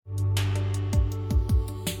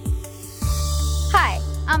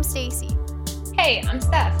I'm Stacy. Hey, I'm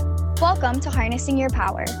Steph. Welcome to Harnessing Your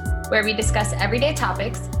Power, where we discuss everyday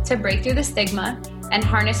topics to break through the stigma and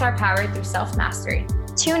harness our power through self-mastery.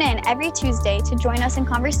 Tune in every Tuesday to join us in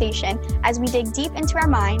conversation as we dig deep into our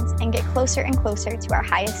minds and get closer and closer to our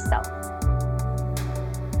highest self.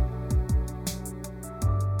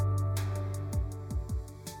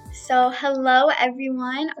 So hello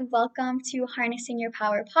everyone, welcome to Harnessing Your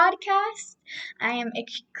Power podcast. I am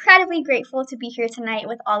incredibly grateful to be here tonight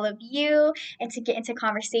with all of you and to get into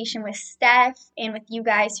conversation with Steph and with you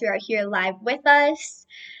guys who are here live with us.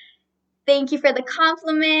 Thank you for the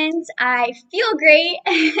compliment. I feel great.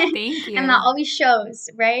 Thank you. And that always shows,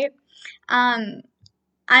 right? I'm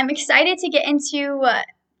excited to get into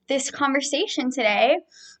this conversation today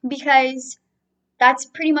because that's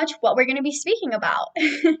pretty much what we're going to be speaking about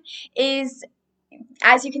is,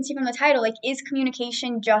 as you can see from the title, is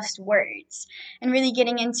communication just words? And really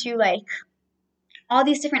getting into all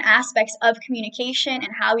these different aspects of communication and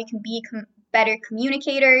how we can be better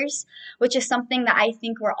communicators, which is something that I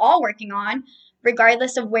think we're all working on,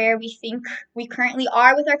 regardless of where we think we currently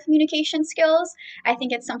are with our communication skills. I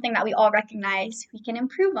think it's something that we all recognize we can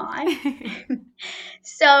improve on.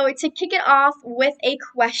 So to kick it off with a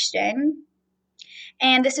question,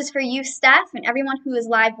 and this is for you, Steph, and everyone who is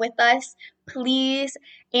live with us. Please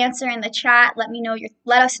answer in the chat.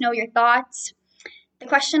 Let us know your thoughts. The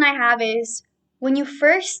question I have is, when you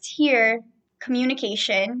first hear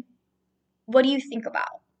communication, what do you think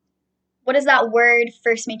about? What does that word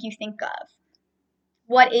first make you think of?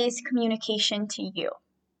 What is communication to you?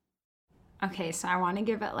 Okay, so I want to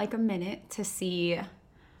give it a minute to see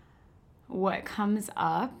what comes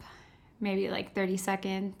up. Maybe 30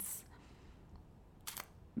 seconds.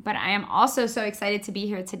 But I am also so excited to be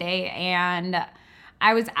here today, and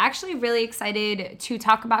I was actually really excited to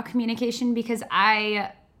talk about communication because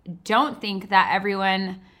I don't think that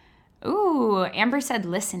everyone... Ooh, Amber said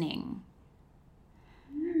listening.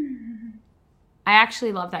 I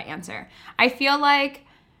actually love that answer. I feel like,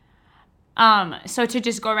 so to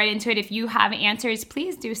just go right into it, if you have answers,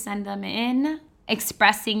 please do send them in.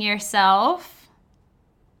 Expressing yourself.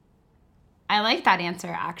 I like that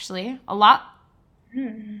answer, actually. A lot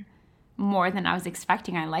more than I was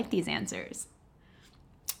expecting. I like these answers.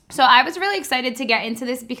 So I was really excited to get into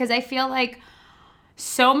this because I feel like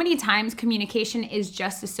so many times communication is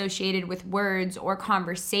just associated with words or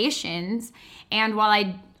conversations. And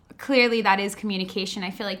while clearly that is communication,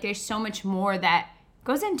 I feel like there's so much more that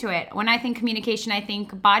goes into it. When I think communication, I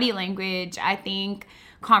think body language, I think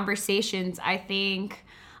conversations, I think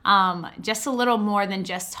just a little more than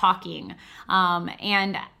just talking.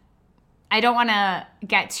 And I don't want to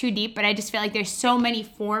get too deep, but I just feel like there's so many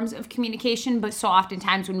forms of communication, but so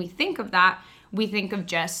oftentimes when we think of that, we think of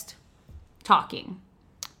just talking.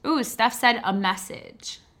 Ooh, Steph said a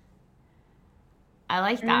message. I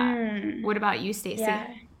like that. What about you, Stacey? Yeah.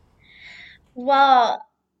 Well,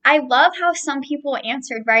 I love how some people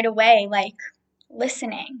answered right away,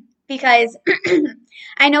 listening, because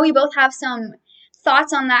I know we both have some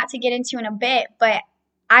thoughts on that to get into in a bit, but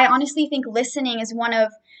I honestly think listening is one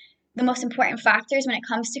of the most important factors when it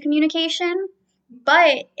comes to communication.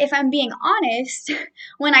 But if I'm being honest,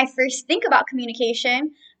 when I first think about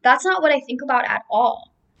communication, that's not what I think about at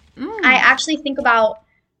all. I actually think about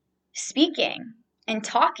speaking and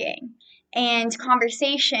talking and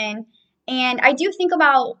conversation. And I do think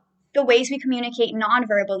about the ways we communicate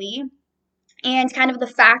non-verbally and kind of the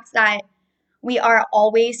fact that we are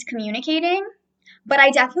always communicating. But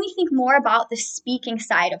I definitely think more about the speaking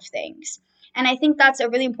side of things. And I think that's a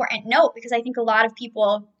really important note because I think a lot of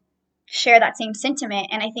people share that same sentiment.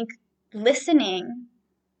 And I think listening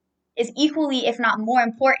is equally, if not more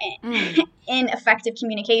important in effective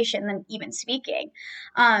communication than even speaking.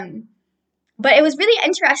 But it was really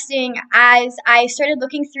interesting as I started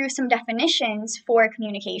looking through some definitions for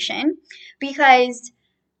communication because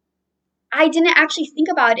I didn't actually think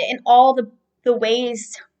about it in all the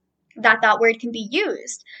ways that word can be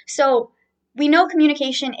used. So we know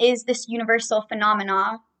communication is this universal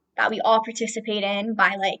phenomena that we all participate in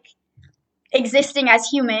by existing as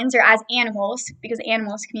humans or as animals, because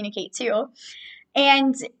animals communicate too.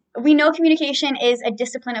 And we know communication is a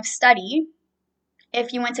discipline of study.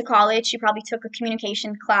 If you went to college, you probably took a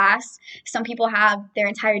communication class. Some people have their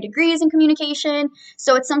entire degrees in communication.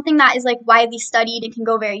 So it's something that is widely studied and can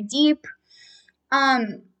go very deep.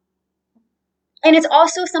 And it's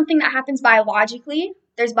also something that happens biologically.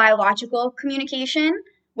 There's biological communication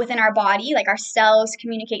within our body, our cells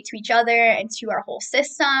communicate to each other and to our whole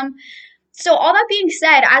system. So all that being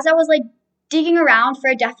said, as I was digging around for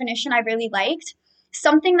a definition I really liked,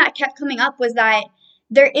 something that kept coming up was that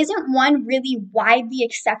there isn't one really widely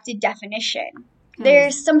accepted definition.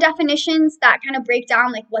 There's some definitions that kind of break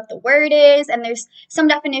down like what the word is, and there's some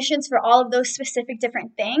definitions for all of those specific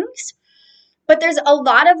different things. But there's a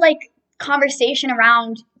lot of like conversation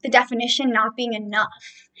around the definition not being enough,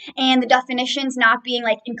 and the definitions not being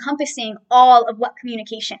like encompassing all of what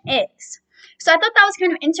communication is. So I thought that was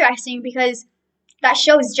kind of interesting, because that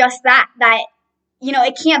shows just that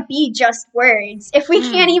it can't be just words. If we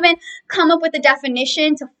can't even come up with a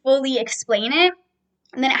definition to fully explain it,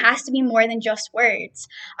 then it has to be more than just words.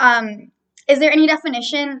 Is there any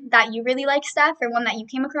definition that you really like, Steph, or one that you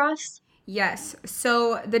came across? Yes.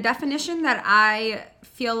 So the definition that I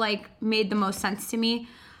feel like made the most sense to me,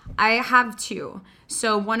 I have two.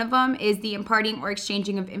 So one of them is the imparting or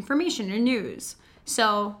exchanging of information or news.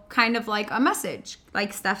 So kind of like a message,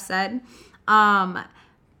 like Steph said. However,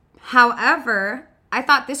 I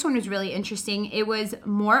thought this one was really interesting. It was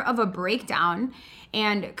more of a breakdown,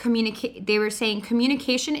 and they were saying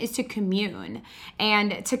communication is to commune,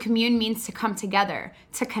 and to commune means to come together,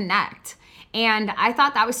 to connect. And I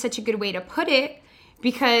thought that was such a good way to put it,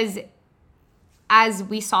 because as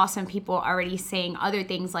we saw some people already saying other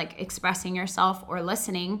things like expressing yourself or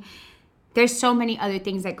listening, there's so many other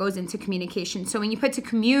things that goes into communication. So when you put to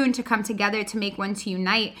commune, to come together, to make one, to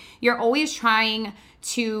unite, you're always trying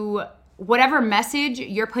to, whatever message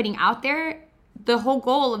you're putting out there, the whole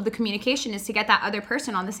goal of the communication is to get that other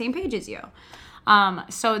person on the same page as you.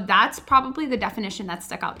 So that's probably the definition that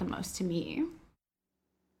stuck out the most to me.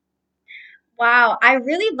 Wow, I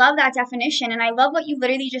really love that definition, and I love what you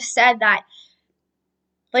literally just said, that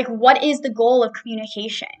like, what is the goal of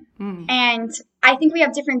communication? And I think we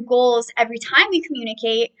have different goals every time we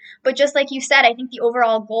communicate, but just like you said, I think the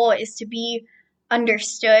overall goal is to be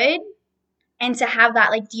understood and to have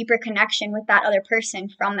that like deeper connection with that other person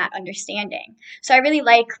from that understanding. So I really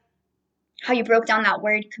like how you broke down that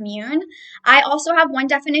word commune. I also have one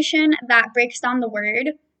definition that breaks down the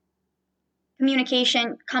word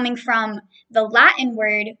communication, coming from the Latin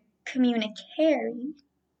word communicare,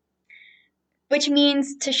 which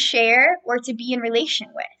means to share or to be in relation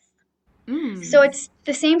with. So it's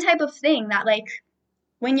the same type of thing, that like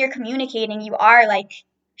when you're communicating, you are like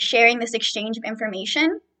sharing this exchange of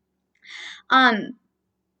information. One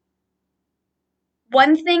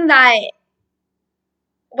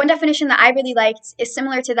definition that I really liked is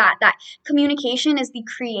similar to that communication is the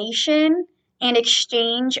creation and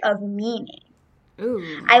exchange of meaning.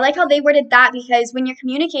 Ooh. I like how they worded that, because when you're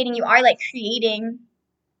communicating, you are like creating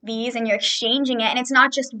these and you're exchanging it, and it's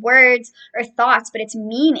not just words or thoughts, but it's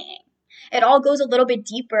meaning. It all goes a little bit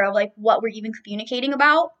deeper of like what we're even communicating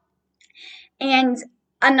about. And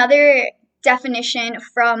another definition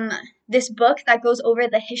from this book that goes over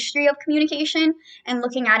the history of communication and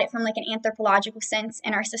looking at it from like an anthropological sense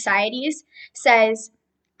in our societies says,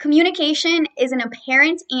 communication is an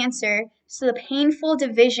apparent answer to the painful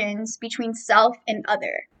divisions between self and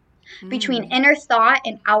other, between inner thought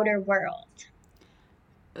and outer world.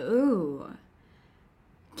 Ooh.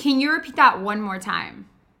 Can you repeat that one more time?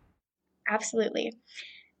 Absolutely.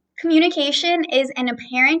 Communication is an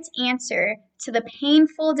apparent answer to the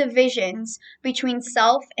painful divisions between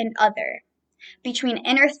self and other, between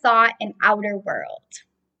inner thought and outer world.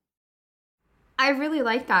 I really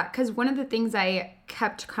like that, because one of the things I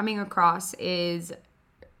kept coming across is,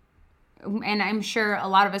 and I'm sure a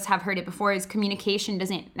lot of us have heard it before, is communication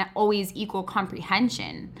doesn't always equal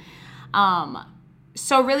comprehension.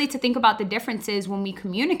 So really to think about the differences when we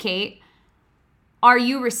communicate, are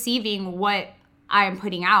you receiving what I am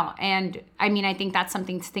putting out? And I mean, I think that's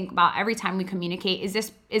something to think about every time we communicate.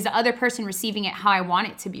 Is the other person receiving it how I want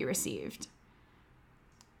it to be received?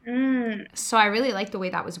 So I really like the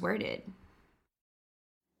way that was worded.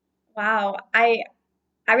 Wow, I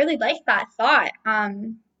really like that thought.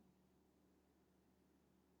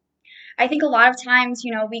 I think a lot of times,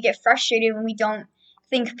 we get frustrated when we don't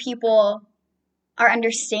think people are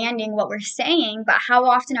understanding what we're saying, but how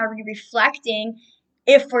often are we reflecting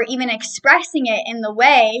if we're even expressing it in the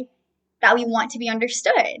way that we want to be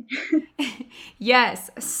understood?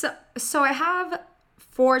 Yes. So I have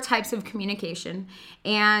 4 types of communication,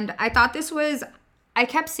 and I thought I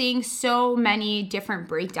kept seeing so many different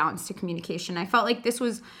breakdowns to communication. I felt like this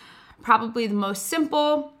was probably the most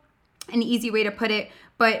simple and easy way to put it,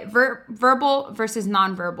 but verbal versus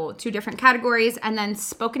nonverbal, 2 different categories, and then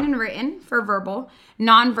spoken and written for verbal,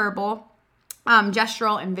 nonverbal,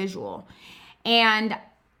 gestural, and visual. And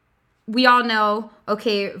we all know,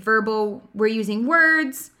 okay, verbal, we're using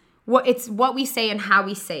words, it's what we say and how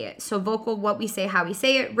we say it. So vocal, what we say, how we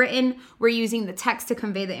say it. Written, we're using the text to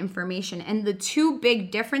convey the information. And the 2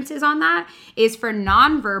 big differences on that is for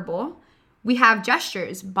nonverbal, We have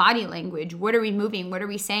gestures, body language. What are we moving? What are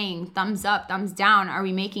we saying? Thumbs up, thumbs down. Are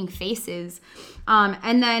we making faces?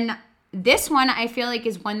 And then this one I feel like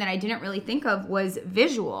is one that I didn't really think of, was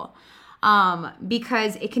visual,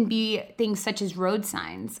 because it can be things such as road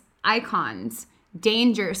signs, icons,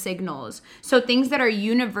 danger signals. So things that are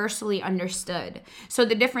universally understood. So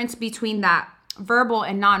the difference between that verbal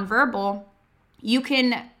and nonverbal, you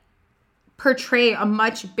can portray a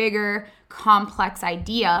much bigger, complex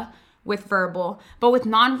idea with verbal, but with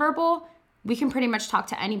nonverbal, we can pretty much talk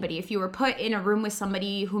to anybody. If you were put in a room with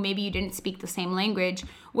somebody who maybe you didn't speak the same language,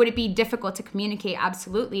 would it be difficult to communicate?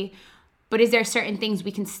 Absolutely. But is there certain things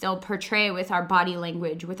we can still portray with our body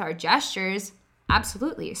language, with our gestures?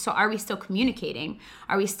 Absolutely. So are we still communicating?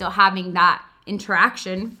 Are we still having that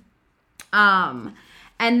interaction? And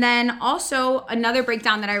then also another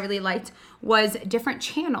breakdown that I really liked was different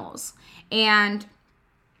channels. And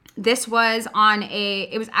this was on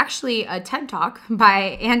it was actually a TED Talk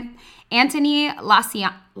by Anthony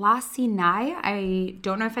Lacinai. I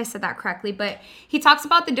don't know if I said that correctly, but he talks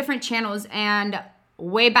about the different channels. And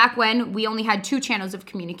way back when, we only had 2 channels of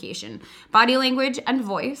communication, body language and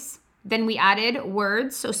voice. Then we added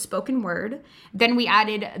words, so spoken word. Then we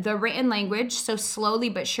added the written language. So slowly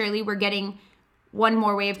but surely, we're getting one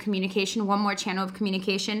more way of communication, one more channel of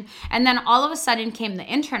communication. And then all of a sudden came the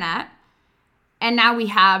internet. And now we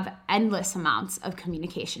have endless amounts of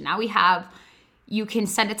communication. Now you can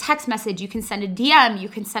send a text message, you can send a DM, you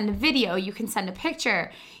can send a video, you can send a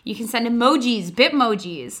picture, you can send emojis,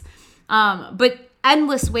 bitmojis, but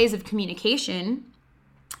endless ways of communication.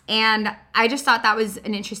 And I just thought that was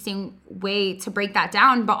an interesting way to break that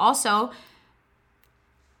down. But also,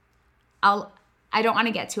 I don't want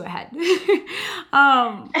to get too ahead.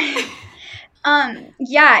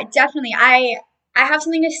 Yeah, definitely. I have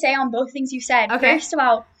something to say on both things you said. Okay. First,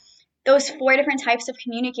 about those 4 different types of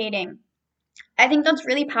communicating. I think that's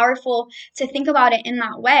really powerful to think about it in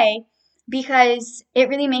that way, because it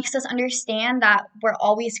really makes us understand that we're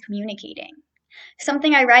always communicating.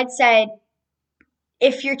 Something I read said,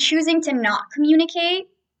 if you're choosing to not communicate,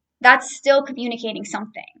 that's still communicating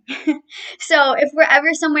something. So if we're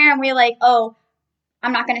ever somewhere and we're like, oh,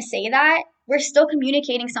 I'm not going to say that, we're still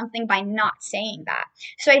communicating something by not saying that.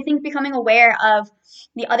 So I think becoming aware of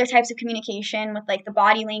the other types of communication with like the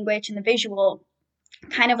body language and the visual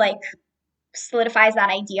kind of like solidifies that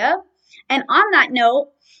idea. And on that note,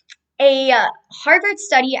 a Harvard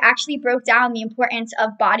study actually broke down the importance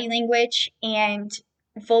of body language and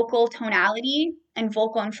vocal tonality and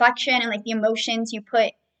vocal inflection and like the emotions you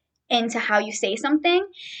put into how you say something.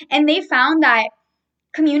 And they found that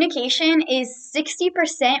communication is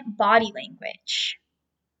 60% body language.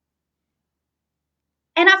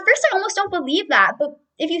 And at first I almost don't believe that, but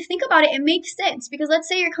if you think about it, it makes sense, because let's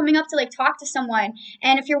say you're coming up to like talk to someone,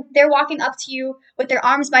 and if they're walking up to you with their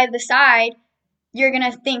arms by the side, you're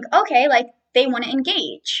going to think, okay, like they want to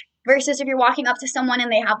engage. Versus if you're walking up to someone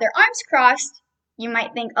and they have their arms crossed, you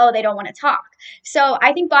might think, oh, they don't want to talk. So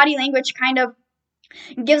I think body language kind of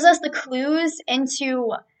gives us the clues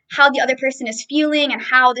into how the other person is feeling and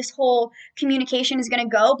how this whole communication is going to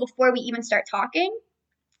go before we even start talking.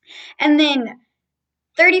 And then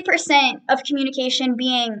 30% of communication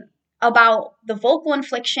being about the vocal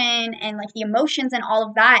inflection and like the emotions and all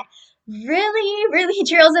of that really, really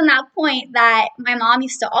drills in that point that my mom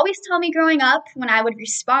used to always tell me growing up when I would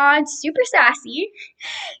respond super sassy.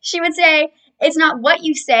 She would say, it's not what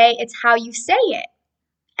you say, it's how you say it.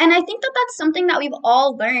 And I think that that's something that we've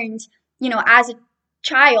all learned, as a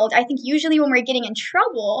child. I think usually when we're getting in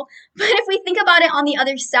trouble, but if we think about it on the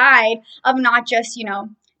other side of not just,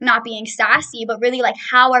 not being sassy, but really like,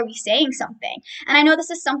 how are we saying something? And I know this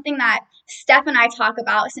is something that Steph and I talk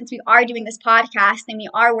about since we are doing this podcast and we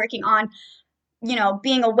are working on,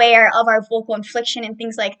 being aware of our vocal inflection and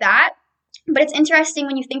things like that. But it's interesting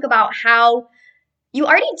when you think about how you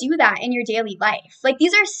already do that in your daily life. Like,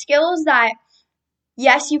 these are skills that,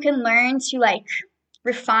 yes, you can learn to like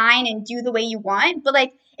refine and do the way you want, but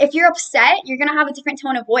like, if you're upset, you're going to have a different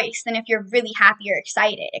tone of voice than if you're really happy or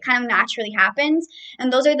excited. It kind of naturally happens.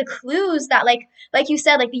 And those are the clues that like you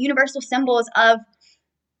said, like the universal symbols of,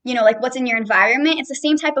 like what's in your environment. It's the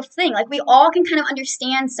same type of thing. Like, we all can kind of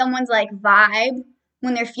understand someone's like vibe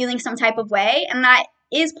when they're feeling some type of way. And that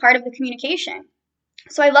is part of the communication.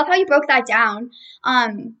 So I love how you broke that down.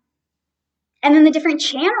 And then the different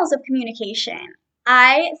channels of communication.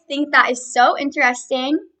 I think that is so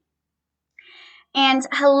interesting. And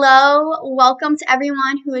hello, welcome to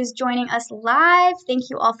everyone who is joining us live. Thank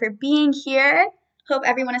you all for being here. Hope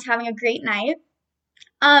everyone is having a great night.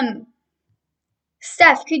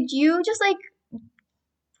 Steph, could you just like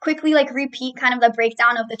quickly like repeat kind of the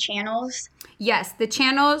breakdown of the channels? Yes, the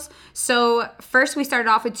channels. So first we started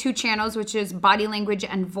off with 2 channels, which is body language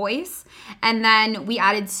and voice. And then we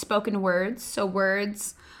added spoken words, so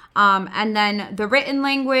words. And then the written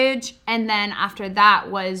language. And then after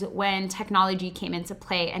that was when technology came into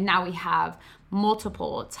play. And now we have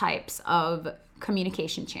multiple types of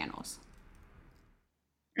communication channels.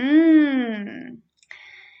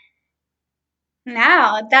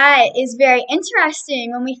 Now, that is very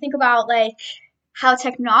interesting when we think about like how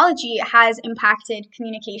technology has impacted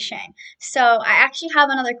communication. So, I actually have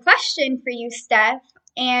another question for you, Steph,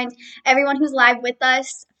 and everyone who's live with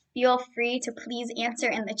us, feel free to please answer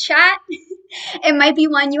in the chat. It might be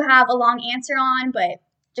one you have a long answer on, but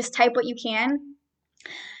just type what you can.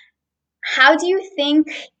 How do you think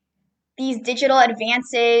these digital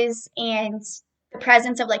advances and the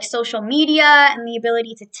presence of like social media and the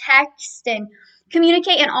ability to text and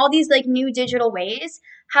communicate in all these like new digital ways,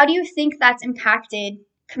 how do you think that's impacted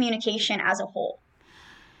communication as a whole?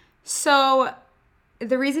 So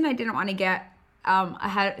the reason I didn't want to get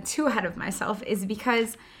too ahead of myself is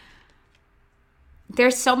because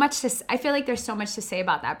there's so much I feel like there's so much to say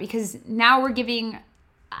about that, because now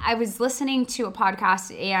I was listening to a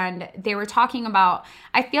podcast and they were talking about,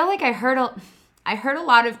 I feel like I heard a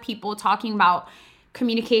lot of people talking about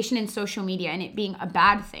communication and social media and it being a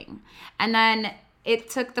bad thing. And then it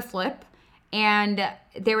took the flip and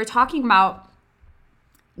they were talking about,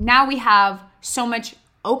 now we have so much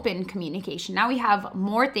open communication. Now we have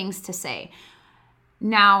more things to say.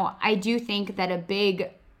 Now, I do think that a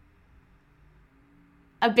big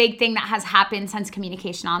thing that has happened since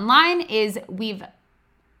communication online is we've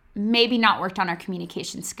maybe not worked on our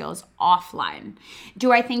communication skills offline.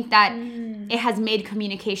 Do I think that it has made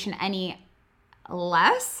communication any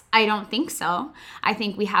less? I don't think so. I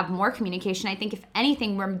think we have more communication. I think if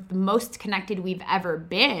anything, we're the most connected we've ever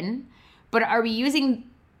been. But are we using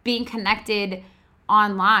being connected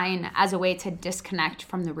online as a way to disconnect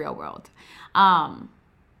from the real world? And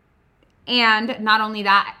not only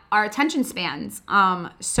that, our attention spans.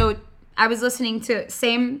 So I was listening to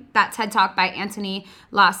that TED Talk by Anthony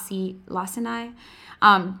Lassenai.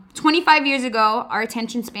 25 years ago, our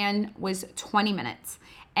attention span was 20 minutes.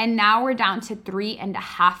 And now we're down to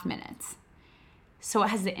 3.5 minutes. So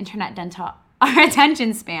what has the internet done to our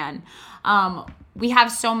attention span? We have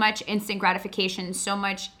so much instant gratification, so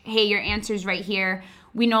much, hey, your answer's right here.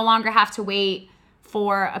 We no longer have to wait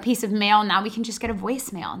for a piece of mail. Now we can just get a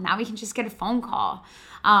voicemail. Now we can just get a phone call.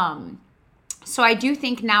 So I do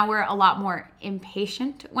think now we're a lot more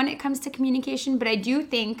impatient when it comes to communication, but I do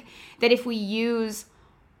think that if we use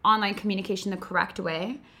online communication the correct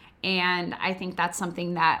way, and I think that's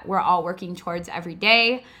something that we're all working towards every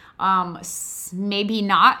day. Maybe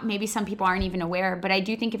not, maybe some people aren't even aware, but I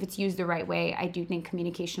do think if it's used the right way, I do think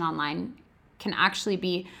communication online can actually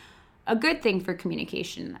be a good thing for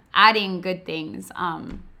communication, adding good things.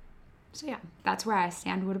 So yeah, that's where I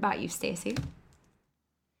stand. What about you, Stacey?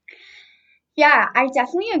 Yeah, I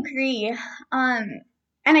definitely agree. And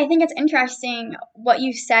I think it's interesting what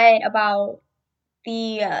you said about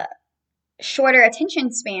the shorter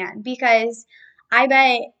attention span, because I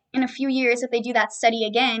bet in a few years, if they do that study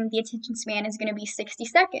again, the attention span is going to be 60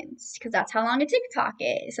 seconds because that's how long a TikTok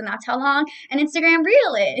is and that's how long an Instagram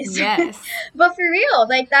reel is. Yes. But for real,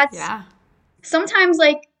 like sometimes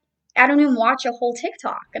like I don't even watch a whole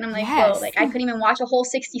TikTok and I'm like, whoa, like I couldn't even watch a whole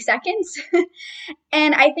 60 seconds.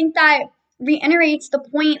 And I think that reiterates the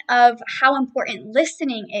point of how important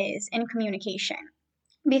listening is in communication,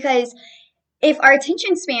 because if our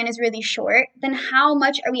attention span is really short, then how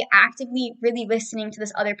much are we actively really listening to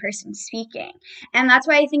this other person speaking? And that's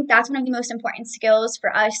why I think that's one of the most important skills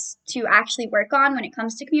for us to actually work on when it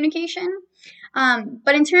comes to communication.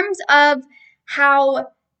 But in terms of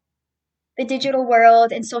how the digital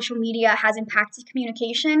world and social media has impacted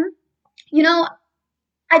communication,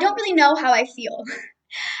 I don't really know how I feel.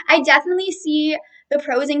 I definitely see the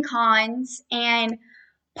pros and cons, and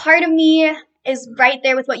part of me is right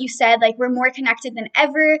there with what you said. Like, we're more connected than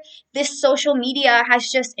ever. This social media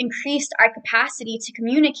has just increased our capacity to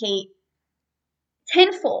communicate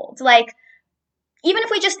tenfold. Like, even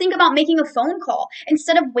if we just think about making a phone call,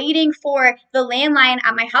 instead of waiting for the landline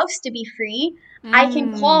at my house to be free, I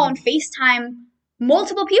can call and FaceTime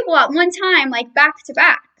multiple people at one time, like back to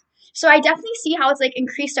back. So I definitely see how it's like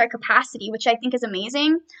increased our capacity, which I think is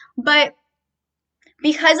amazing. But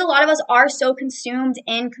because a lot of us are so consumed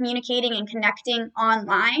in communicating and connecting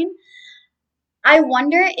online, I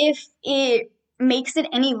wonder if it makes it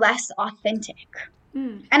any less authentic.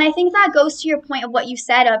 Mm. And I think that goes to your point of what you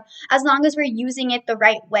said of as long as we're using it the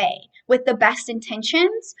right way with the best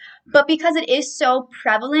intentions. But because it is so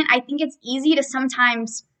prevalent, I think it's easy to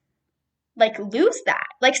sometimes like lose that.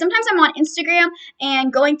 Like sometimes I'm on Instagram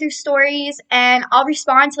and going through stories and I'll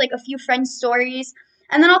respond to like a few friends' stories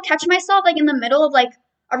and then I'll catch myself like in the middle of like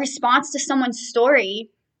a response to someone's story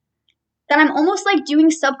that I'm almost like doing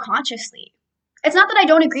subconsciously. It's not that I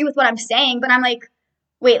don't agree with what I'm saying, but I'm like,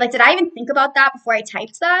 wait, like did I even think about that before I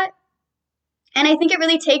typed that? And I think it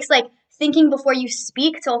really takes like thinking before you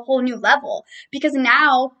speak to a whole new level because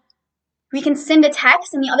now we can send a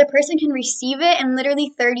text and the other person can receive it in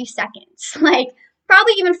literally 30 seconds, like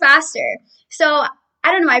probably even faster. So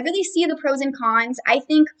I don't know. I really see the pros and cons. I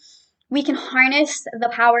think we can harness the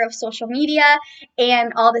power of social media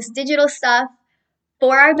and all this digital stuff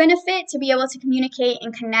for our benefit to be able to communicate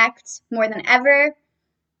and connect more than ever.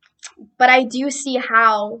 But I do see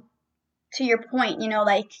how, to your point,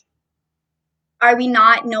 like, are we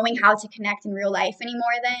not knowing how to connect in real life anymore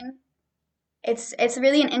then? It's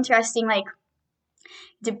really an interesting like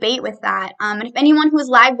debate with that. And if anyone who's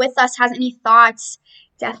live with us has any thoughts,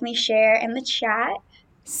 definitely share in the chat.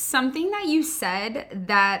 Something that you said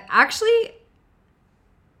that actually,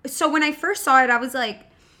 so when I first saw it, I was like,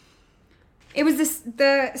 it was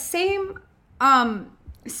the same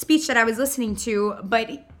speech that I was listening to,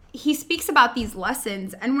 but he speaks about these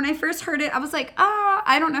lessons. And when I first heard it, I was like,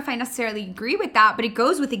 I don't know if I necessarily agree with that, but it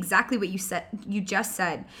goes with exactly what you just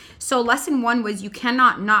said. So lesson 1 was you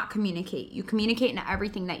cannot not communicate. You communicate in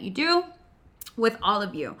everything that you do with all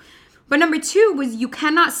of you. But number 2 was you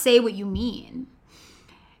cannot say what you mean.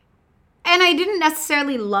 And I didn't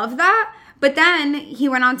necessarily love that. But then he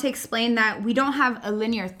went on to explain that we don't have a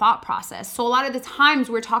linear thought process. So a lot of the times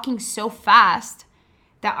we're talking so fast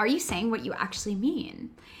that are you saying what you actually mean?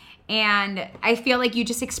 And I feel like you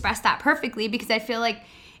just expressed that perfectly because I feel like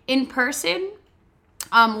in person,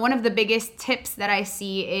 one of the biggest tips that I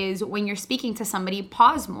see is when you're speaking to somebody,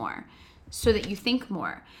 pause more so that you think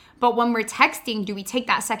more. But when we're texting, do we take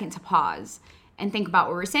that second to pause and think about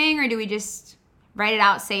what we're saying, or do we just write it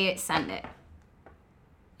out, say it, send it?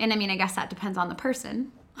 And I mean, I guess that depends on the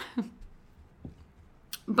person.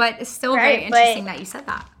 But it's still very interesting that you said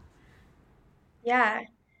that. Yeah,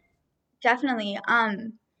 definitely.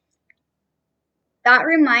 That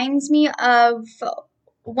reminds me of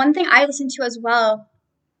one thing I listened to as well,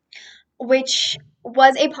 which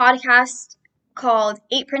was a podcast called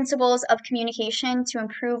 8 Principles of Communication to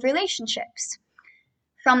Improve Relationships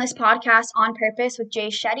from this podcast On Purpose with Jay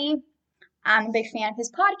Shetty. I'm a big fan of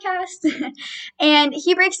his podcast. And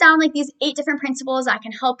he breaks down like these 8 different principles that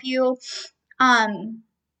can help you. And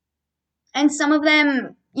some of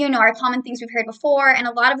them, are common things we've heard before. And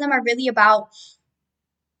a lot of them are really about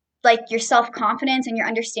like your self-confidence and your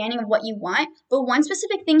understanding of what you want. But one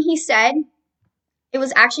specific thing he said, it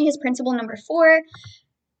was actually his principle number 4,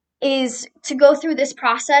 is to go through this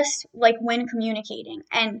process like when communicating.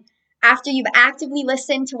 And after you've actively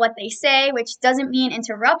listened to what they say, which doesn't mean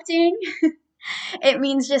interrupting, it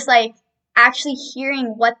means just like actually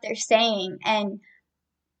hearing what they're saying and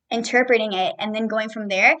interpreting it and then going from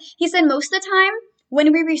there. He said most of the time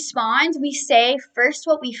when we respond, we say first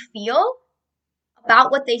what we feel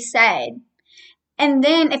about what they said. And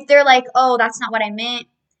then if they're like, oh, that's not what I meant,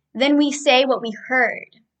 then we say what we heard.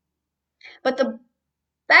 But the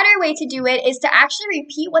better way to do it is to actually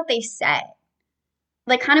repeat what they said.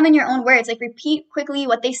 Like kind of in your own words, like repeat quickly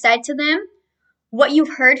what they said to them, what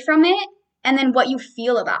you've heard from it, and then what you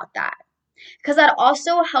feel about that. Because that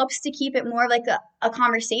also helps to keep it more like a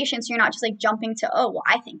conversation. So you're not just like jumping to, oh, well,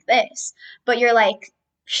 I think this. But you're like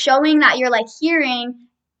showing that you're like hearing,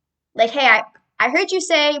 like, hey, I heard you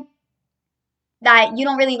say that you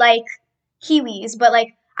don't really like kiwis, but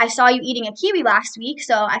like I saw you eating a kiwi last week,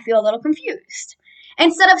 so I feel a little confused.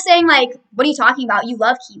 Instead of saying like, what are you talking about? You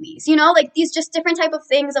love kiwis, like these just different type of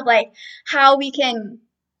things of like how we can,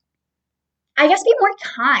 I guess, be more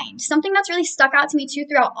kind. Something that's really stuck out to me too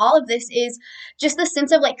throughout all of this is just the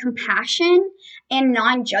sense of like compassion and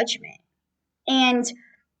non-judgment. And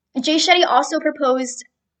Jay Shetty also proposed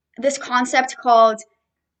this concept called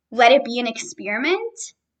let it be an experiment,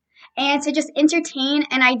 and to just entertain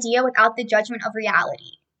an idea without the judgment of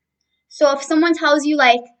reality. So if someone tells you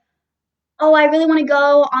like, oh, I really want to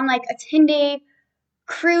go on like a 10-day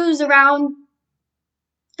cruise around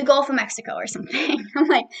the Gulf of Mexico or something. I'm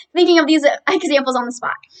like thinking of these examples on the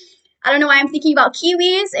spot. I don't know why I'm thinking about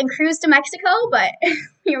kiwis and cruise to Mexico, but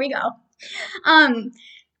here we go.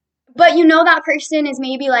 But that person is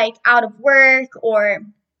maybe like out of work or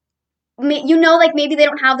like maybe they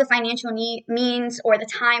don't have the financial means or the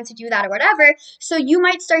time to do that or whatever. So you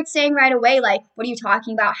might start saying right away, like, what are you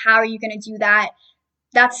talking about? How are you going to do that?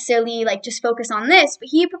 That's silly. Like, just focus on this. But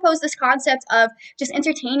he proposed this concept of just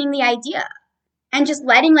entertaining the idea and just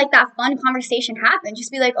letting like that fun conversation happen.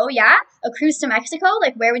 Just be like, oh yeah, a cruise to Mexico?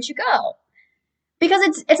 Like, where would you go?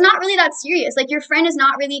 Because it's not really that serious. Like, your friend is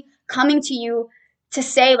not really coming to you to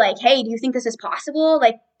say like, hey, do you think this is possible?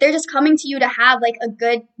 Like, they're just coming to you to have like a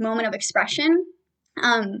good moment of expression.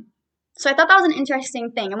 So I thought that was an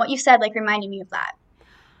interesting thing, and what you said like reminded me of that.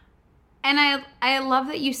 And I love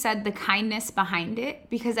that you said the kindness behind it,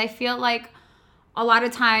 because I feel like a lot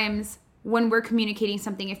of times when we're communicating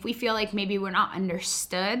something, if we feel like maybe we're not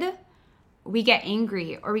understood, we get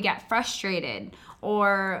angry or we get frustrated,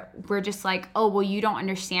 or we're just like, oh, well, you don't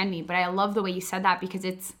understand me. But I love the way you said that, because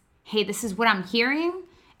it's, hey, this is what I'm hearing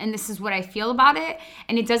and this is what I feel about it.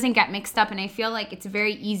 And it doesn't get mixed up. And I feel like it's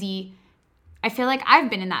very easy. I feel like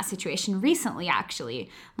I've been in that situation recently, actually.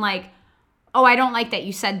 Like, oh, I don't like that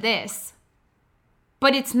you said this,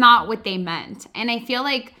 but it's not what they meant. And I feel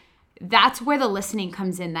like that's where the listening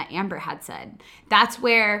comes in that Amber had said. That's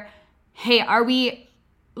where, hey, are we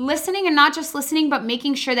listening, and not just listening, but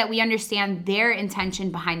making sure that we understand their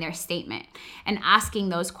intention behind their statement and asking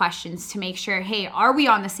those questions to make sure, hey, are we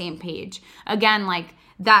on the same page? Again, like,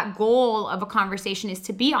 that goal of a conversation is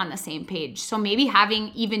to be on the same page. So maybe having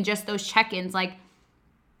even just those check-ins, like,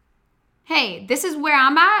 hey, this is where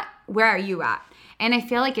I'm at, where are you at? And I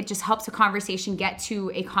feel like it just helps a conversation get to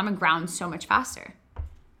a common ground so much faster.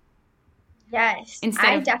 Yes,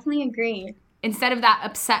 I definitely agree. Instead of that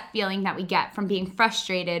upset feeling that we get from being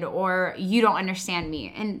frustrated or you don't understand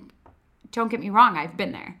me. And don't get me wrong, I've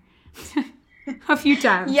been there a few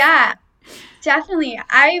times. Yeah, definitely.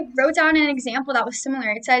 I wrote down an example that was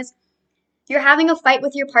similar. It says, you're having a fight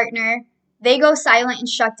with your partner. They go silent and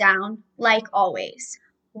shut down, like always.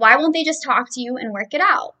 Why won't they just talk to you and work it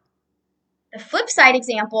out? The flip side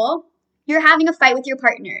example, you're having a fight with your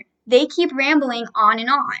partner. They keep rambling on and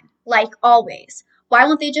on, like always. Why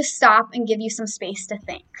won't they just stop and give you some space to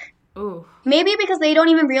think? Ooh. Maybe because they don't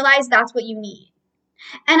even realize that's what you need.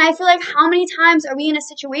 And I feel like, how many times are we in a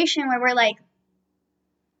situation where we're like,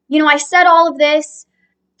 I said all of this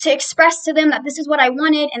to express to them that this is what I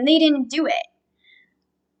wanted, and they didn't do it.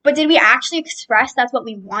 But did we actually express that's what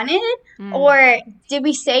we wanted? Or did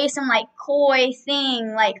we say some like coy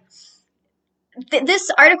thing? Like, this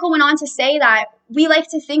article went on to say that we like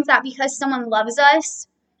to think that because someone loves us,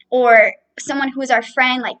 or someone who is our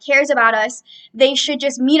friend, like, cares about us, they should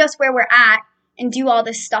just meet us where we're at and do all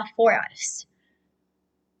this stuff for us.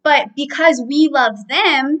 But because we love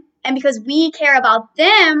them and because we care about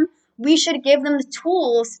them, we should give them the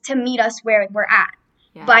tools to meet us where we're at.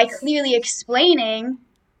 Yes. By clearly explaining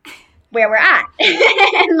where we're at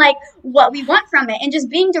and like what we want from it, and just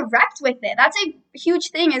being direct with it. That's a huge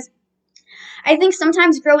thing. Is I think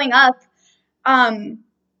sometimes growing up,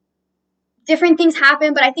 different things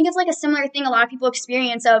happen, but I think it's like a similar thing a lot of people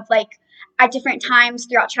experience of like at different times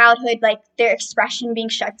throughout childhood, like their expression being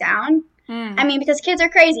shut down. I mean, because kids are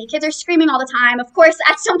crazy. Kids are screaming all the time. Of course,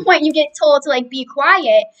 at some point you get told to like be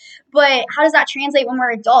quiet, but how does that translate when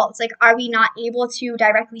we're adults? Like, are we not able to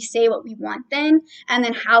directly say what we want then? And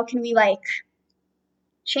then how can we like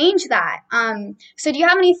change that? So do you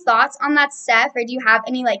have any thoughts on that, Steph, or do you have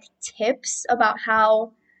any like tips about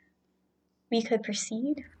how we could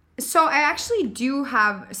proceed? So I actually do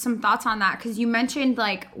have some thoughts on that, because you mentioned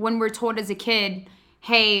like when we're told as a kid,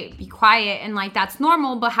 hey, be quiet, and like that's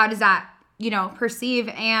normal, but how does that, perceive?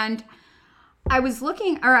 And I was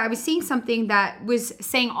seeing something that was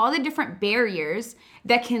saying all the different barriers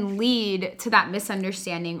that can lead to that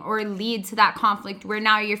misunderstanding or lead to that conflict where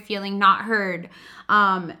now you're feeling not heard.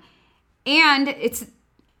 And it's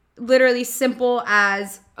literally simple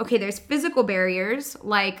as, okay, there's physical barriers,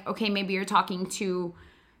 like, okay, maybe you're talking to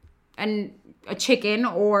a chicken,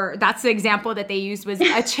 or that's the example that they used was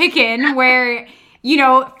a chicken where,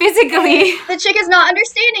 physically the chicken's not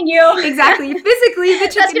understanding you. Exactly. Physically, the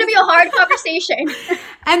chicken. That's going to be a hard conversation.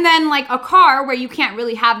 And then like a car where you can't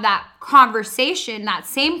really have that conversation, that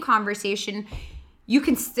same conversation, you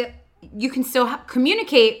can still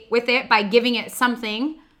communicate with it by giving it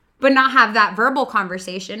something, but not have that verbal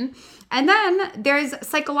conversation. And then there's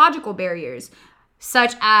psychological barriers,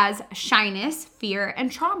 such as shyness, fear,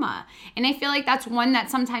 and trauma. And I feel like that's one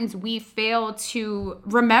that sometimes we fail to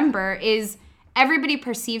remember, is everybody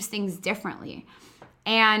perceives things differently.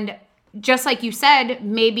 And just like you said,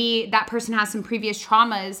 maybe that person has some previous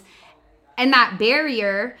traumas, and that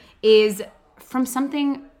barrier is from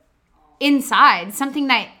something inside, something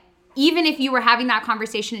that even if you were having that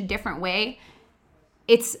conversation a different way,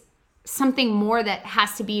 it's something more that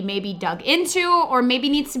has to be maybe dug into or maybe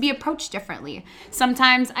needs to be approached differently.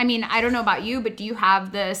 Sometimes, I mean, I don't know about you, but do you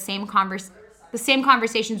have the same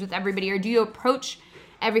conversations with everybody, or do you approach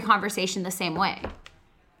every conversation the same way?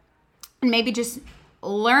 And maybe just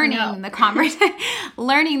learning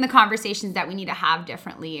learning the conversations that we need to have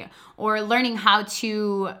differently, or learning how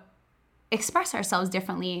to express ourselves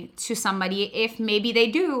differently to somebody if maybe they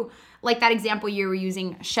do, like that example you were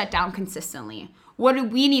using, shut down consistently. What do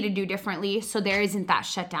we need to do differently so there isn't that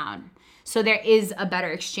shutdown? So there is a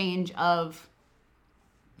better exchange of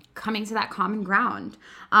coming to that common ground.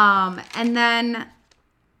 And then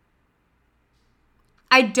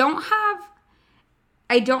I don't have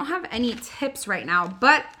any tips right now,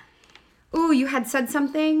 but you had said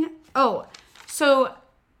something. Oh, so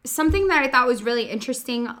something that I thought was really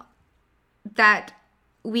interesting that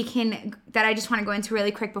I just want to go into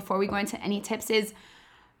really quick before we go into any tips is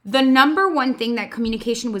the number one thing that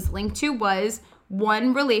communication was linked to was,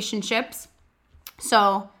 one, relationships.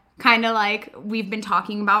 So kind of like we've been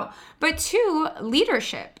talking about, but two,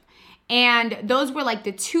 leadership. And those were like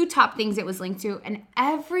the two top things it was linked to. And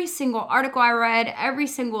every single article I read, every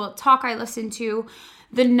single talk I listened to,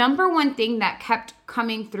 the number one thing that kept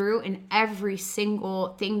coming through in every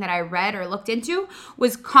single thing that I read or looked into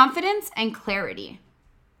was confidence and clarity.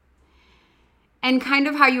 And kind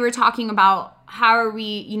of how you were talking about, how are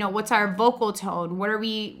we, what's our vocal tone?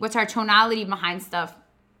 What's our tonality behind stuff?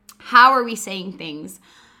 How are we saying things?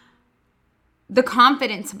 The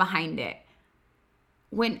confidence behind it.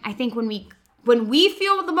 When we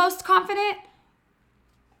feel the most confident,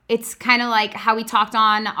 it's kind of like how we talked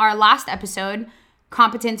on our last episode,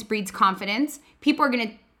 competence breeds confidence. People are going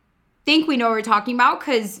to think we know what we're talking about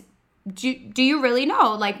because do you really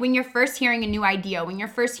know? Like when you're first hearing a new idea, when you're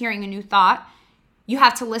first hearing a new thought, you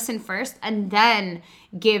have to listen first and then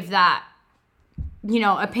give that,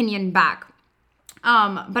 opinion back.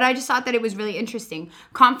 But I just thought that it was really interesting.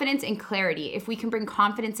 Confidence and clarity. If we can bring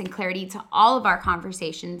confidence and clarity to all of our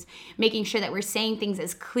conversations, making sure that we're saying things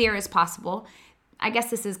as clear as possible, I guess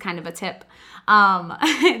this is kind of a tip,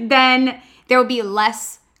 then there will be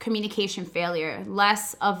less communication failure,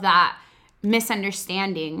 less of that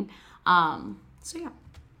misunderstanding. So yeah.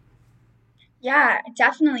 Yeah,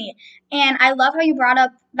 definitely. And I love how you brought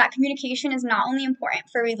up that communication is not only important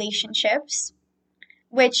for relationships,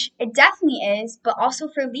 which it definitely is, but also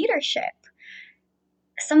for leadership.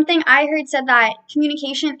 Something I heard said that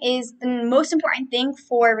communication is the most important thing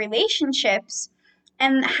for relationships,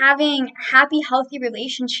 and having happy, healthy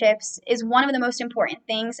relationships is one of the most important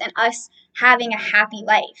things in us having a happy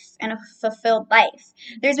life and a fulfilled life.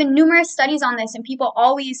 There's been numerous studies on this, and people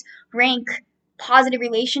always rank positive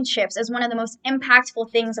relationships as one of the most impactful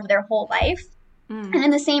things of their whole life. And in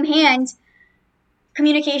the same hand,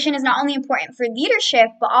 communication is not only important for leadership,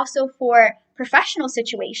 but also for professional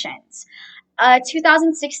situations. A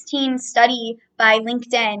 2016 study by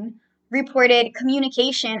LinkedIn reported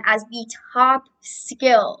communication as the top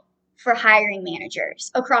skill for hiring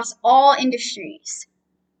managers across all industries.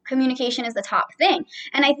 Communication is the top thing.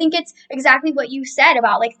 And I think it's exactly what you said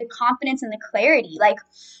about like the confidence and the clarity. Like,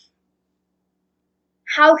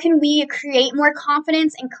 how can we create more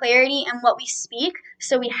confidence and clarity in what we speak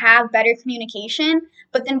so we have better communication?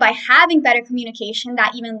 But then by having better communication,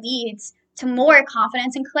 that even leads to more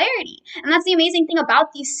confidence and clarity. And that's the amazing thing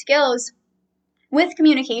about these skills with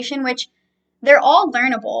communication, which they're all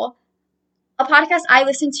learnable. A podcast I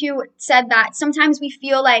listened to said that sometimes we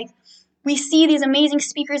feel like we see these amazing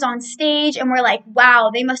speakers on stage and we're like,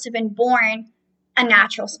 wow, they must have been born a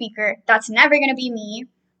natural speaker. That's never going to be me.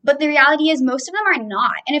 But the reality is most of them are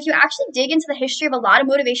not. And if you actually dig into the history of a lot of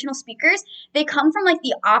motivational speakers, they come from like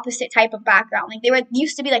the opposite type of background. Like they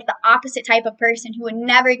used to be like the opposite type of person who would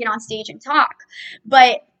never get on stage and talk.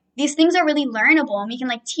 But these things are really learnable, and we can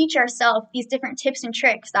like teach ourselves these different tips and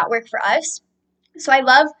tricks that work for us. So I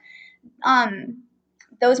love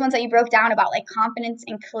those ones that you broke down about like confidence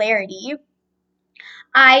and clarity.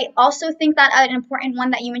 I also think that an important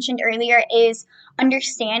one that you mentioned earlier is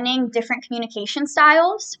understanding different communication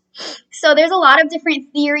styles. So there's a lot of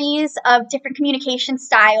different theories of different communication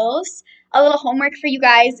styles. A little homework for you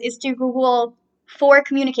guys is to Google 4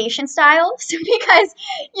 communication styles because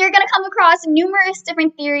you're going to come across numerous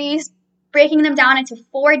different theories, breaking them down into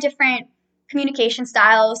 4 different communication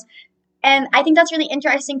styles. And I think that's really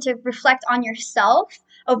interesting to reflect on yourself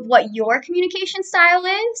of what your communication style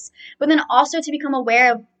is, but then also to become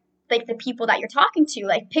aware of like the people that you're talking to,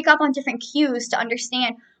 like pick up on different cues to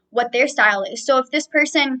understand what their style is. So if this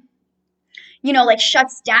person, like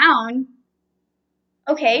shuts down,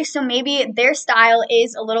 okay, so maybe their style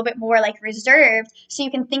is a little bit more like reserved. So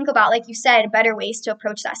you can think about, like you said, better ways to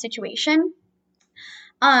approach that situation.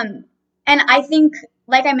 Um, and I think,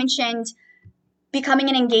 like I mentioned, becoming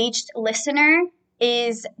an engaged listener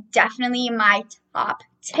is definitely my top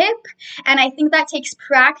tip. And I think that takes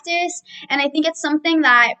practice. And I think it's something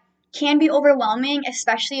that can be overwhelming,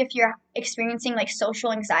 especially if you're experiencing like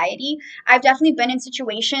social anxiety. I've definitely been in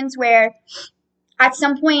situations where at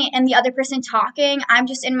some point in the other person talking, I'm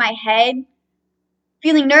just in my head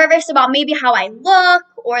feeling nervous about maybe how I look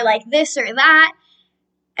or like this or that.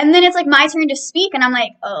 And then it's like my turn to speak, and I'm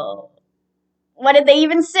like, oh, what did they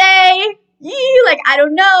even say? Yee, like, I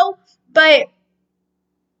don't know. But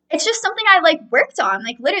it's just something I like worked on.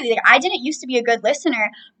 Like, literally, like, I didn't used to be a good listener.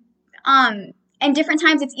 And different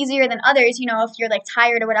times it's easier than others. You know, if you're like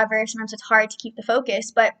tired or whatever, sometimes it's hard to keep the focus.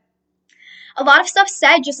 But a lot of stuff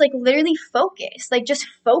said, just like literally focus. Like, just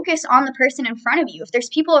focus on the person in front of you. If there's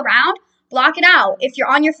people around, block it out. If you're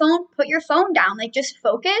on your phone, put your phone down. Like, just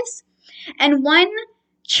focus. And one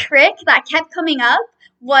trick that kept coming up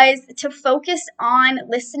was to focus on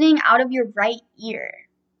listening out of your right ear.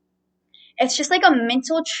 It's just like a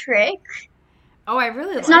mental trick. Oh, I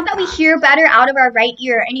really It's not that we hear better out of our right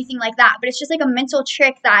ear or anything like that, but it's just like a mental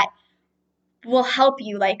trick that will help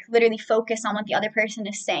you like literally focus on what the other person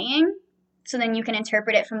is saying, so then you can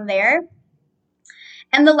interpret it from there.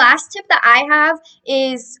 And the last tip that I have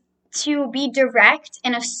is to be direct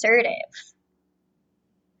and assertive.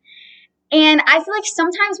 And I feel like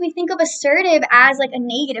sometimes we think of assertive as like a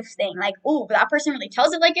negative thing. Like, oh, that person really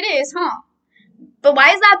tells it like it is, huh? But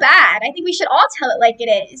why is that bad? I think we should all tell it like it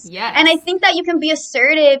is. Yes. And I think that you can be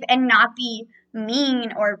assertive and not be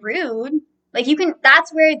mean or rude. Like you can,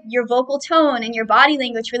 that's where your vocal tone and your body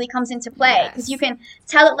language really comes into play. Because you can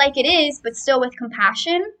tell it like it is, but still with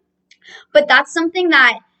compassion. But that's something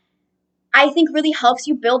that I think really helps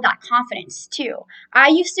you build that confidence too. I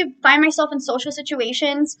used to find myself in social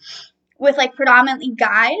situations with like predominantly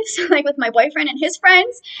guys, like with my boyfriend and his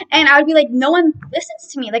friends, and I would be like, no one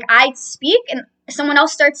listens to me. Like I'd speak and someone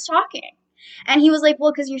else starts talking. And he was like,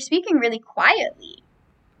 well, because you're speaking really quietly.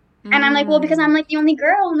 And I'm like, well, because I'm like the only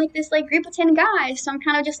girl in like this like group of 10 guys. So I'm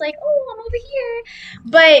kind of just like, oh, I'm over here.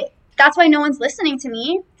 But that's why no one's listening to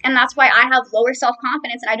me. And that's why I have lower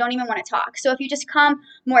self-confidence and I don't even want to talk. So if you just come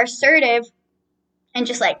more assertive and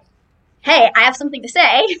just like, hey, I have something to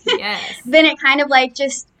say, yes. then it kind of like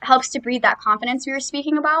just helps to breed that confidence we were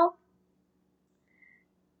speaking about.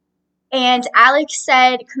 And Alex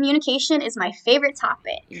said, communication is my favorite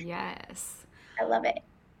topic. Yes. I love it.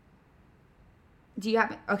 Do you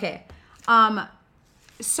have, okay.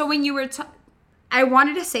 So when you were, I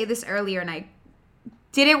wanted to say this earlier and I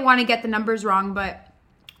didn't want to get the numbers wrong, but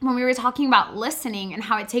when we were talking about listening and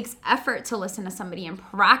how it takes effort to listen to somebody and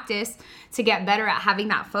practice to get better at having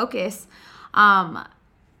that focus,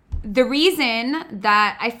 the reason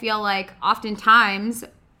that I feel like oftentimes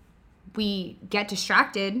we get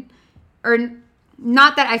distracted, or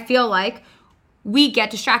not that I feel like we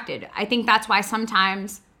get distracted. I think that's why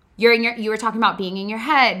sometimes you were talking about being in your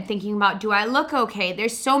head, thinking about, do I look okay?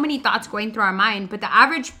 There's so many thoughts going through our mind, but the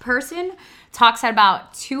average person talks at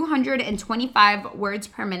about 225 words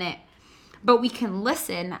per minute, but we can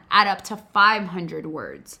listen at up to 500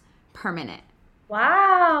 words per minute.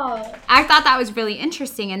 Wow. I thought that was really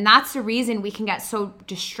interesting, and that's the reason we can get so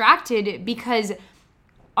distracted, because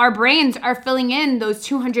our brains are filling in those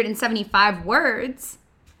 275 words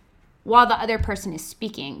while the other person is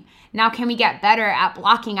speaking. Now, can we get better at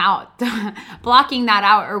blocking that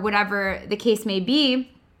out, or whatever the case may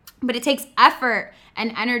be? But it takes effort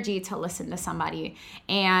and energy to listen to somebody.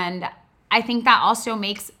 And I think that also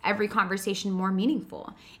makes every conversation more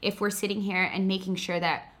meaningful if we're sitting here and making sure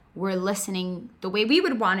that we're listening the way we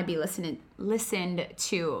would want to be listened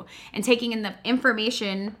to, and taking in the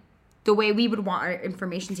information the way we would want our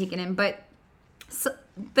information taken in. But so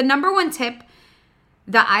the number one tip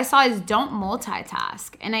that I saw is don't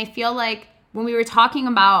multitask. And I feel like when we were talking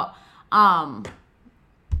about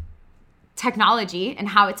technology and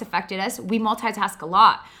how it's affected us, we multitask a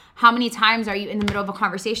lot. How many times are you in the middle of a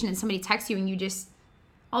conversation and somebody texts you and you just,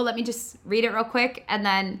 oh, let me just read it real quick, and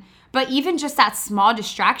then, but even just that small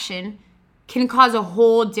distraction can cause a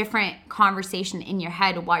whole different conversation in your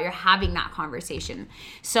head while you're having that conversation.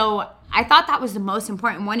 So I thought that was the most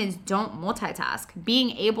important one, is don't multitask.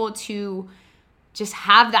 Being able to just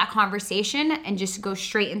have that conversation and just go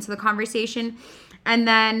straight into the conversation. And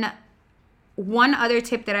then one other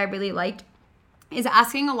tip that I really liked is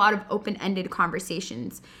asking a lot of open-ended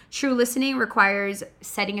conversations. True listening requires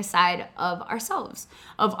setting aside of ourselves,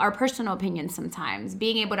 of our personal opinions sometimes,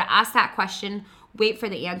 being able to ask that question, wait for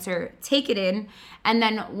the answer, take it in, and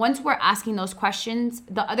then once we're asking those questions,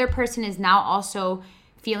 the other person is now also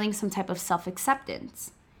feeling some type of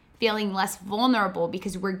self-acceptance, feeling less vulnerable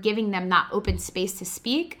because we're giving them that open space to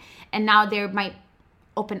speak, and now they might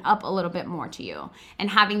open up a little bit more to you. And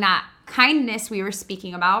having that kindness we were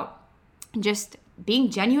speaking about, just being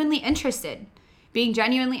genuinely interested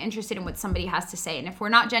in what somebody has to say. And if we're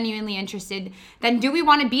not genuinely interested, then do we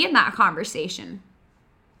want to be in that conversation?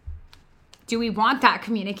 Do we want that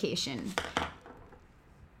communication?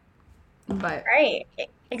 But Right.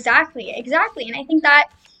 Exactly. And I think that,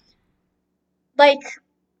 like,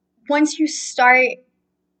 once you start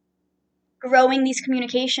growing these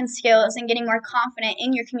communication skills and getting more confident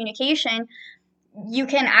in your communication, you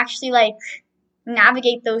can actually, like,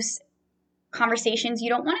 navigate those conversations you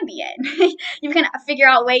don't want to be in. You can figure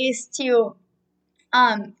out ways to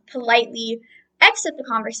politely exit the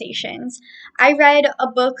conversations. I read a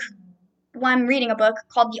book, I'm reading a book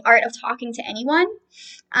called The Art of Talking to Anyone.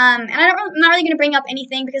 And I'm not really going to bring up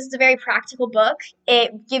anything because it's a very practical book.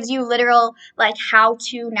 It gives you literal, like, how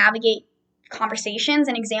to navigate conversations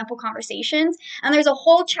and example conversations. And there's a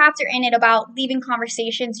whole chapter in it about leaving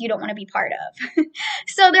conversations you don't want to be part of.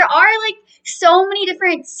 So there are, like, so many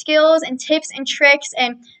different skills and tips and tricks.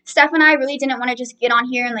 And Steph and I really didn't want to just get on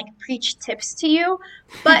here and, like, preach tips to you.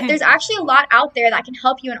 But there's actually a lot out there that can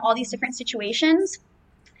help you in all these different situations.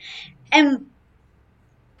 And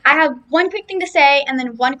I have one quick thing to say and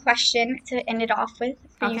then one question to end it off with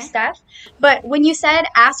for you, Steph. But when you said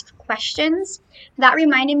ask questions, that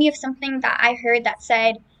reminded me of something that I heard that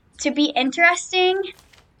said, to be interesting,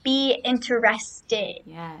 be interested.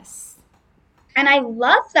 yes. And I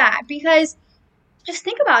love that because just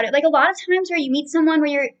think about it. Like, a lot of times where you meet someone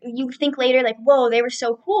where you think later, like, whoa, they were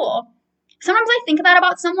so cool. Sometimes I think that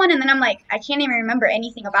about someone and then I'm like, I can't even remember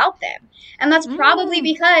anything about them. And that's probably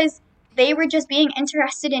because they were just being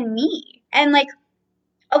interested in me. And, like,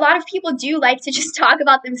 a lot of people do like to just talk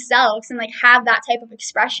about themselves and, like, have that type of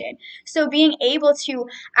expression. So being able to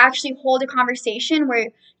actually hold a conversation where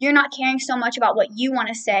you're not caring so much about what you want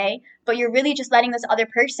to say, but you're really just letting this other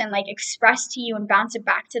person, like, express to you and bounce it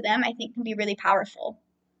back to them, I think can be really powerful.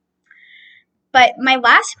 But my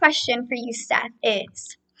last question for you, Steph,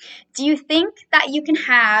 is, do you think that you can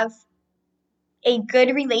have a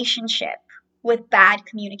good relationship with bad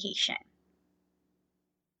communication?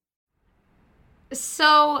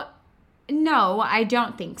 So, no, I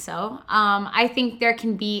don't think so. I think there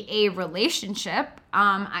can be a relationship,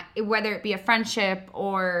 whether it be a friendship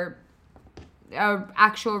or a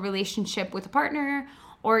actual relationship with a partner,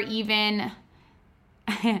 or even,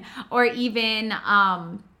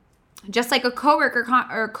 just like a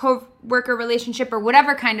coworker relationship or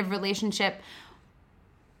whatever kind of relationship.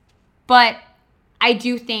 But I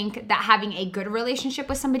do think that having a good relationship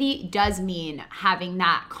with somebody does mean having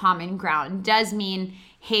that common ground, does mean,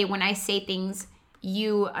 hey, when I say things,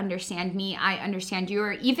 you understand me, I understand you.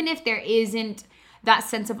 Or even if there isn't that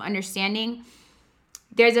sense of understanding,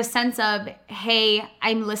 there's a sense of, hey,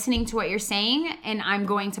 I'm listening to what you're saying and I'm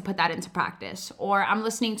going to put that into practice. Or I'm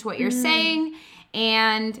listening to what you're saying,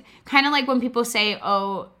 and kind of like when people say,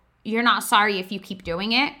 oh, you're not sorry if you keep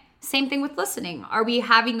doing it. Same thing with listening. Are we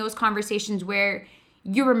having those conversations where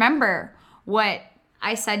you remember what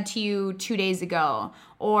I said to you 2 days ago,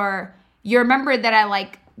 or you remember that I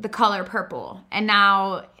like the color purple and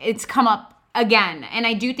now it's come up again? And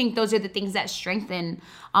I do think those are the things that strengthen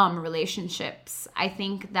relationships. I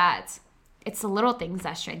think that it's the little things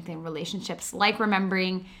that strengthen relationships, like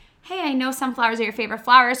remembering, hey, I know sunflowers are your favorite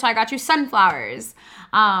flowers, so I got you sunflowers.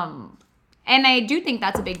 And I do think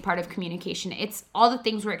that's a big part of communication. It's all the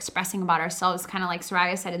things we're expressing about ourselves, kind of like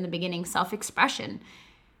Soraya said in the beginning, self-expression.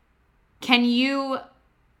 Can you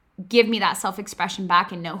give me that self-expression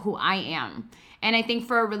back and know who I am? And I think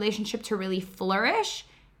for a relationship to really flourish,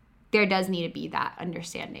 there does need to be that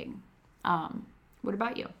understanding. What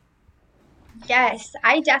about you? Yes,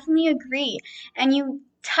 I definitely agree. And you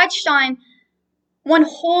touched on one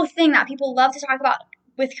whole thing that people love to talk about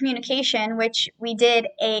with communication, which we did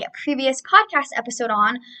a previous podcast episode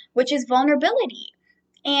on, which is vulnerability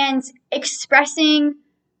and expressing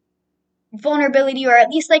vulnerability, or at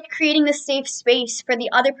least, like, creating the safe space for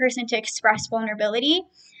the other person to express vulnerability.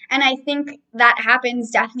 And I think that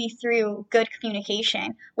happens definitely through good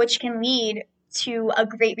communication, which can lead to a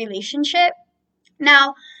great relationship.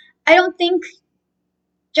 Now, I don't think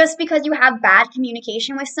just because you have bad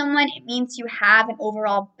communication with someone, it means you have an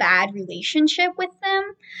overall bad relationship with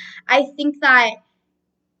them. I think that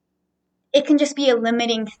it can just be a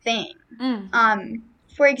limiting thing.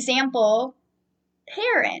 For example,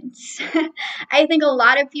 parents. I think a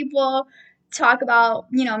lot of people talk about,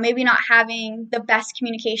 maybe not having the best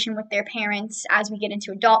communication with their parents as we get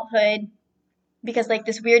into adulthood, because like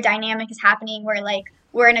this weird dynamic is happening where like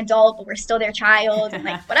we're an adult but we're still their child and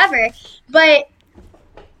like whatever. But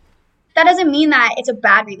that doesn't mean that it's a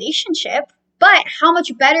bad relationship. But how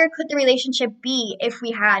much better could the relationship be if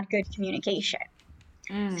we had good communication?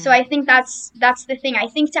 So I think that's the thing. I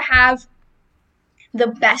think to have the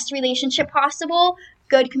best relationship possible,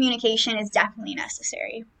 good communication is definitely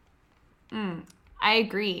necessary. I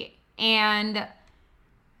agree. And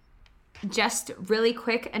just really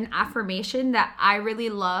quick, an affirmation that I really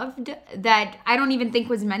loved that I don't even think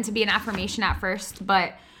was meant to be an affirmation at first,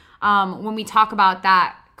 but when we talk about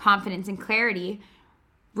that confidence and clarity,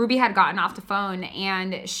 Ruby had gotten off the phone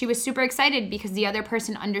and she was super excited because the other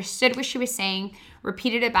person understood what she was saying,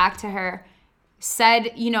 repeated it back to her,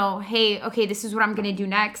 said, hey, okay, this is what I'm going to do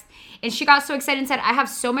next. And she got so excited and said, I have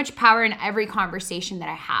so much power in every conversation that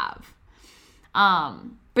I have.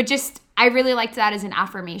 But just, I really liked that as an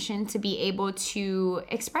affirmation, to be able to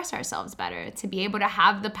express ourselves better, to be able to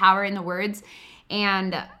have the power in the words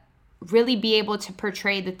and really be able to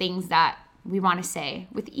portray the things that we want to say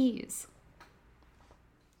with ease.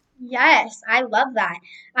 Yes, I love that.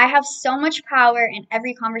 I have so much power in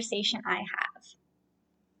every conversation I have.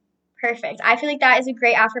 Perfect. I feel like that is a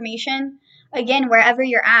great affirmation, again, wherever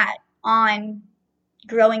you're at on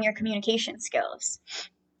growing your communication skills.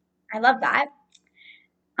 I love that.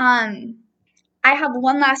 I have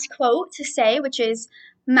one last quote to say, which is,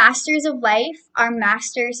 masters of life are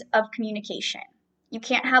masters of communication. You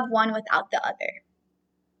can't have one without the other.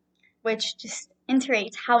 Which just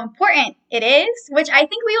iterates how important it is, which I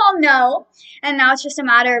think we all know. And now it's just a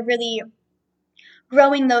matter of really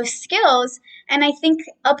growing those skills. And I think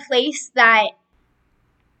a place that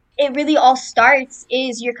it really all starts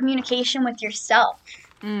is your communication with yourself.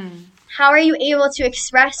 How are you able to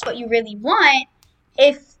express what you really want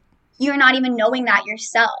if you're not even knowing that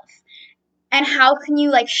yourself? And how can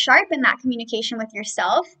you sharpen that communication with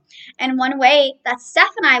yourself? And one way that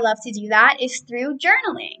Steph and I love to do that is through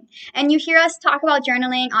journaling. And you hear us talk about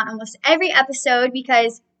journaling on almost every episode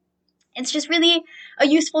because it's just really a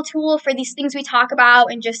useful tool for these things we talk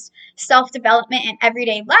about and just self-development in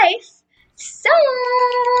everyday life. So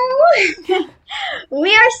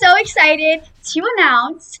we are so excited to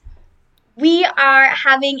announce we are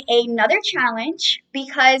having another challenge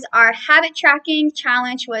because our habit tracking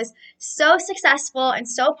challenge was so successful and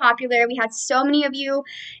so popular. We had so many of you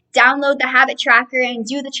download the habit tracker and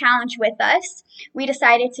do the challenge with us. We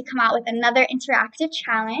decided to come out with another interactive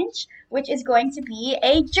challenge, which is going to be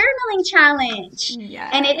a journaling challenge. Yes.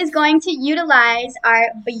 And it is going to utilize our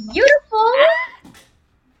beautiful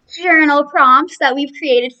journal prompts that we've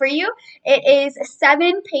created for you. It is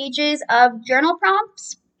 7 pages of journal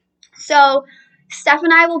prompts. So Steph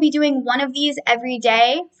and I will be doing one of these every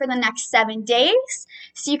day for the next 7 days.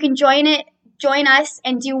 So you can join us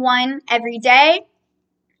and do one every day.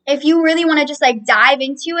 If you really want to just dive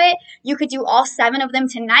into it, you could do all 7 of them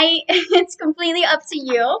tonight. It's completely up to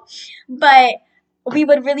you. But we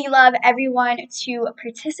would really love everyone to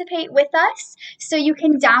participate with us. So you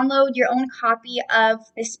can download your own copy of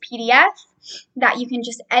this PDF that you can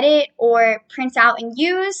just edit or print out and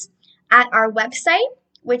use at our website,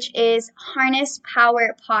 which is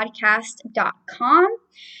harnesspowerpodcast.com.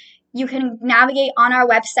 You can navigate on our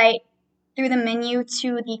website through the menu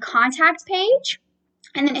to the contact page,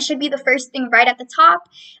 and then it should be the first thing right at the top.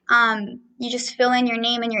 You just fill in your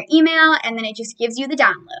name and your email, and then it just gives you the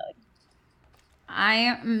download.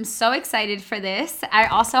 I am so excited for this. I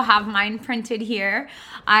also have mine printed here.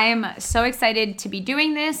 I'm so excited to be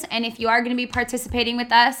doing this, and if you are going to be participating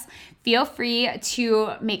with us, feel free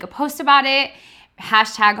to make a post about it.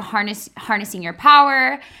 Hashtag harnessing your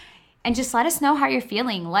power, and just let us know how you're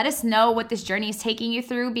feeling. Let us know what this journey is taking you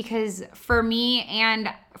through, because for me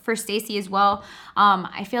and for Stacy as well,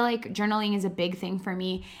 I feel like journaling is a big thing for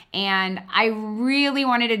me, and I really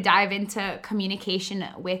wanted to dive into communication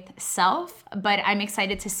with self, but I'm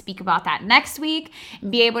excited to speak about that next week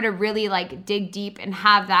and be able to really dig deep and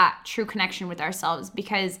have that true connection with ourselves,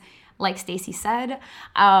 because like Stacy said,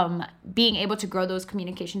 being able to grow those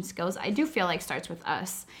communication skills, I do feel like starts with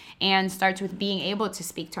us and starts with being able to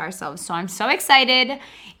speak to ourselves. So I'm so excited.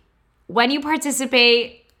 When you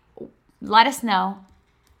participate, let us know.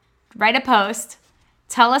 Write a post.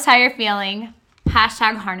 Tell us how you're feeling.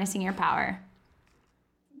 Hashtag harnessing your power.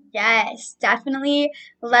 Yes, definitely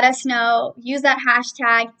let us know. Use that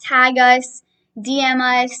hashtag, tag us, DM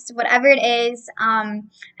us, whatever it is. And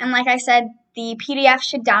like I said The PDF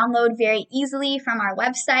should download very easily from our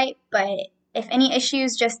website, but if any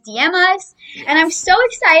issues, just DM us. Yes. And I'm so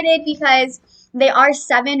excited because they are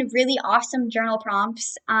 7 really awesome journal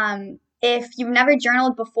prompts. If you've never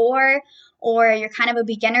journaled before or you're kind of a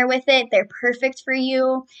beginner with it, they're perfect for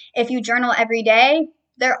you. If you journal every day,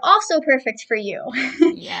 they're also perfect for you.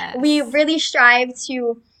 Yes. We really strive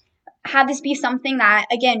to have this be something that,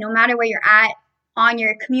 again, no matter where you're at on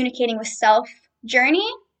your communicating with self journey,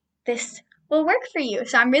 this will work for you.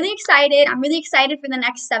 So I'm really excited. I'm really excited for the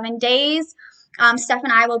next 7 days. Steph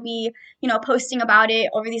and I will be, posting about it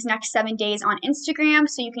over these next 7 days on Instagram,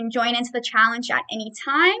 so you can join into the challenge at any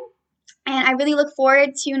time. And I really look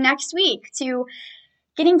forward to next week to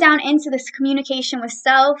getting down into this communication with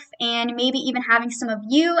self and maybe even having some of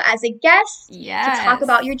you as a guest Yes. to talk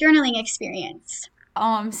about your journaling experience.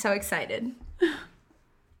 Oh, I'm so excited.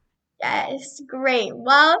 Yes, great.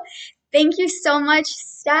 Well, thank you so much,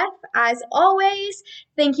 Steph, as always.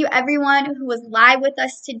 Thank you, everyone who was live with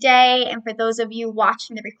us today. And for those of you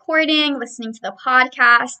watching the recording, listening to the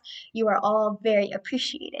podcast, you are all very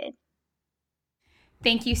appreciated.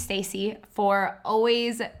 Thank you, Stacy, for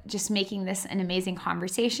always just making this an amazing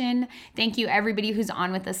conversation. Thank you, everybody who's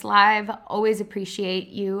on with us live. Always appreciate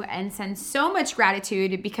you and send so much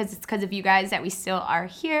gratitude because it's because of you guys that we still are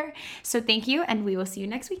here. So thank you, and we will see you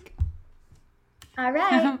next week. All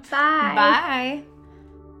right. Bye. Bye.